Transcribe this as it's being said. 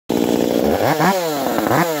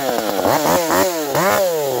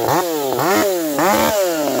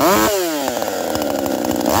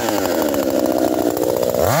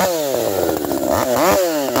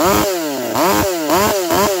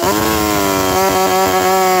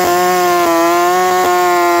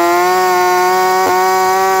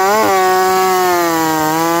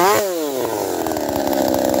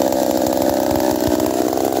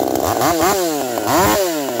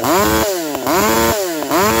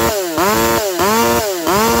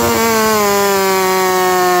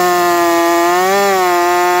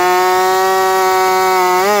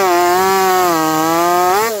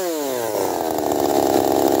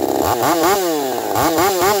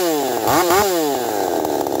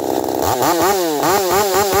Alright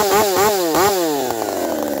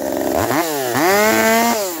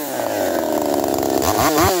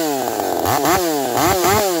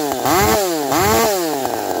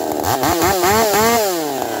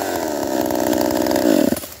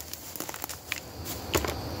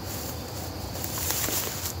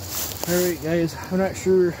guys, I'm not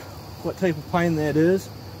sure what type of pine that is.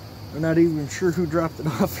 I'm not even sure who dropped it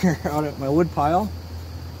off here out at my wood pile,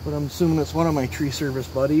 but I'm assuming it's one of my tree service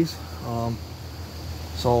buddies.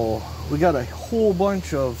 So we got a whole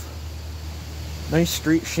bunch of nice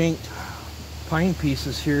straight shanked pine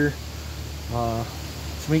pieces here to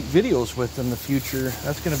make videos with in the future.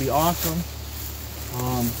 That's going to be awesome.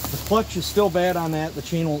 The clutch is still bad on that. The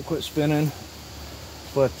chain won't quit spinning,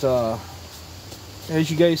 but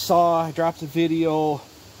as you guys saw, I dropped a video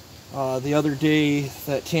the other day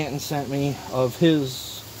that Tanton sent me of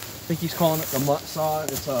his, I think he's calling it the mutt saw.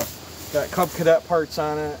 It's got Cub Cadet parts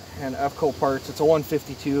on it and efco parts. It's a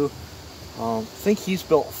 152. I think he's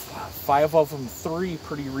built 5 of them, 3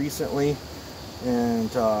 pretty recently.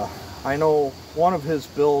 And I know one of his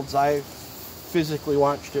builds, I physically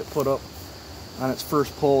watched it put up on its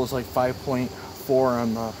first pull, is like 5.4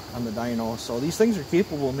 on the dyno. So these things are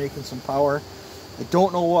capable of making some power. I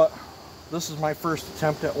don't know what, this is my first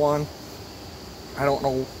attempt at one. I don't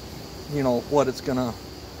know, you know, what it's gonna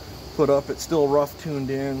put up. It's still rough tuned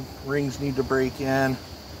in. Rings need to break in.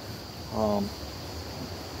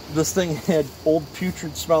 This thing had old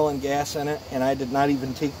putrid smelling gas in it, and I did not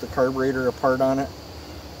even take the carburetor apart on it.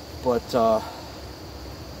 But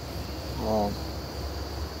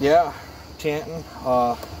yeah, Tanton,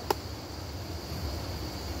 I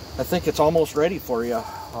think it's almost ready for you.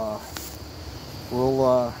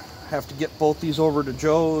 We'll have to get both these over to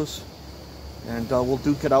Joe's, and we'll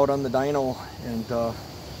duke it out on the dyno and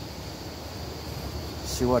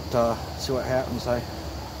see what happens. I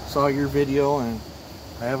saw your video, and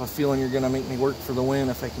I have a feeling you're gonna make me work for the win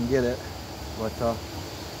if I can get it. But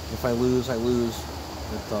if I lose, I lose.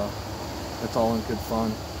 It's all in good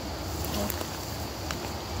fun.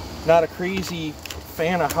 Not a crazy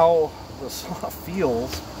fan of how the saw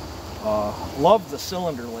feels. Love the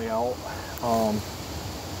cylinder layout.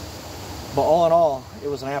 But all in all, it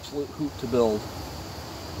was an absolute hoot to build.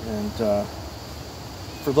 And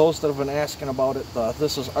for those that have been asking about it,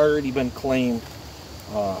 this has already been claimed.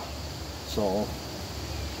 So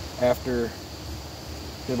after,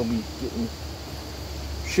 it'll be getting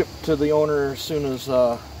shipped to the owner as soon as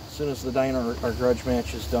the dyno or grudge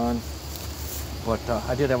match is done. But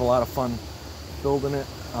I did have a lot of fun building it.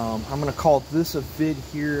 I'm gonna call this a vid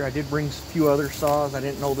here. I did bring a few other saws. I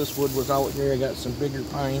didn't know this wood was out here. I got some bigger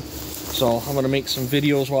pine, so I'm gonna make some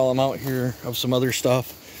videos while I'm out here of some other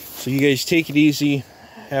stuff. So you guys take it easy.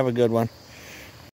 Have a good one.